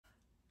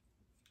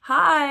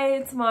Hi,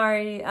 it's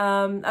Mari.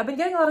 I've been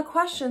getting a lot of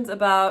questions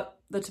about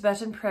the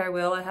Tibetan prayer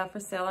wheel I have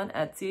for sale on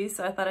Etsy,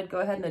 so I thought I'd go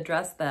ahead and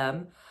address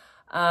them.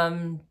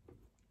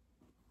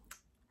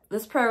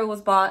 This prayer wheel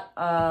was bought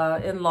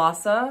in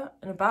Lhasa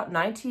in about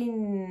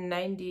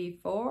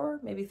 1994,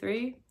 maybe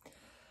 3,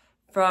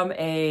 from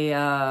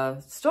a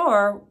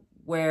store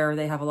where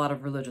they have a lot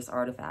of religious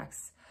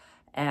artifacts.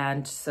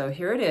 And so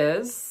here it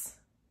is.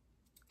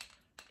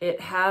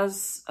 It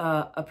has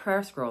a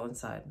prayer scroll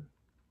inside,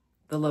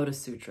 the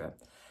Lotus Sutra.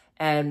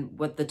 And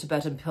what the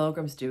Tibetan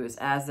pilgrims do is,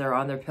 as they're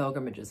on their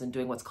pilgrimages and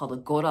doing what's called a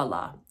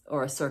gorala,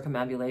 or a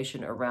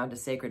circumambulation around a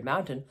sacred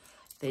mountain,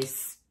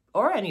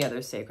 or any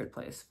other sacred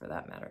place for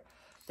that matter,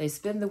 they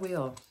spin the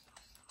wheel.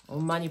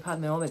 Om Mani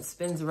Padme Hum, it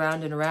spins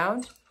around and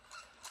around.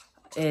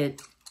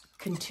 It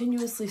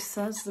continuously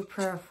says the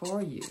prayer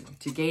for you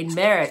to gain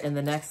merit in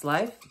the next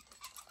life.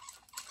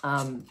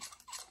 Part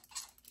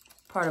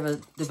of a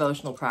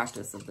devotional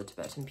practice of the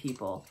Tibetan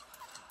people.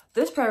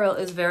 This prayer wheel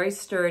is very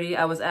sturdy.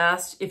 I was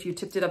asked if you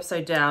tipped it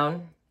upside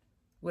down,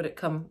 would it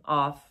come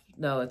off?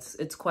 No,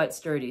 it's quite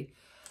sturdy.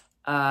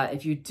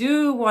 If you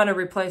do want to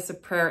replace a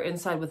prayer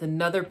inside with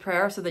another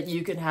prayer so that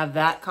you can have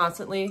that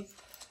constantly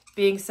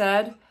being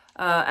said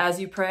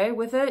as you pray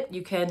with it,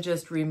 you can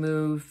just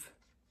remove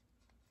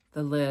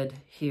the lid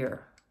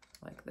here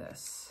like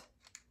this.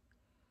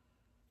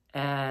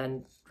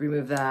 And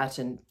remove that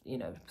and, you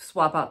know,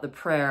 swap out the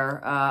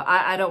prayer.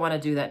 I don't want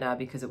to do that now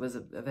because it was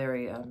a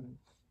very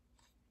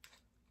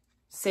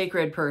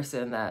sacred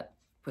person that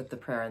put the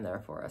prayer in there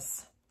for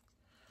us.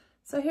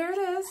 So here it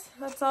is.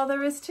 That's all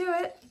there is to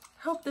it.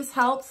 Hope this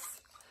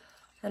helps.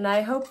 And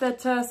I hope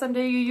that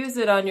someday you use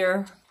it on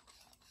your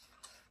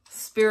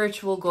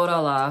spiritual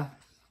gorala.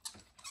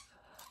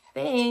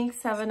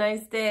 Thanks. Have a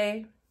nice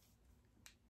day.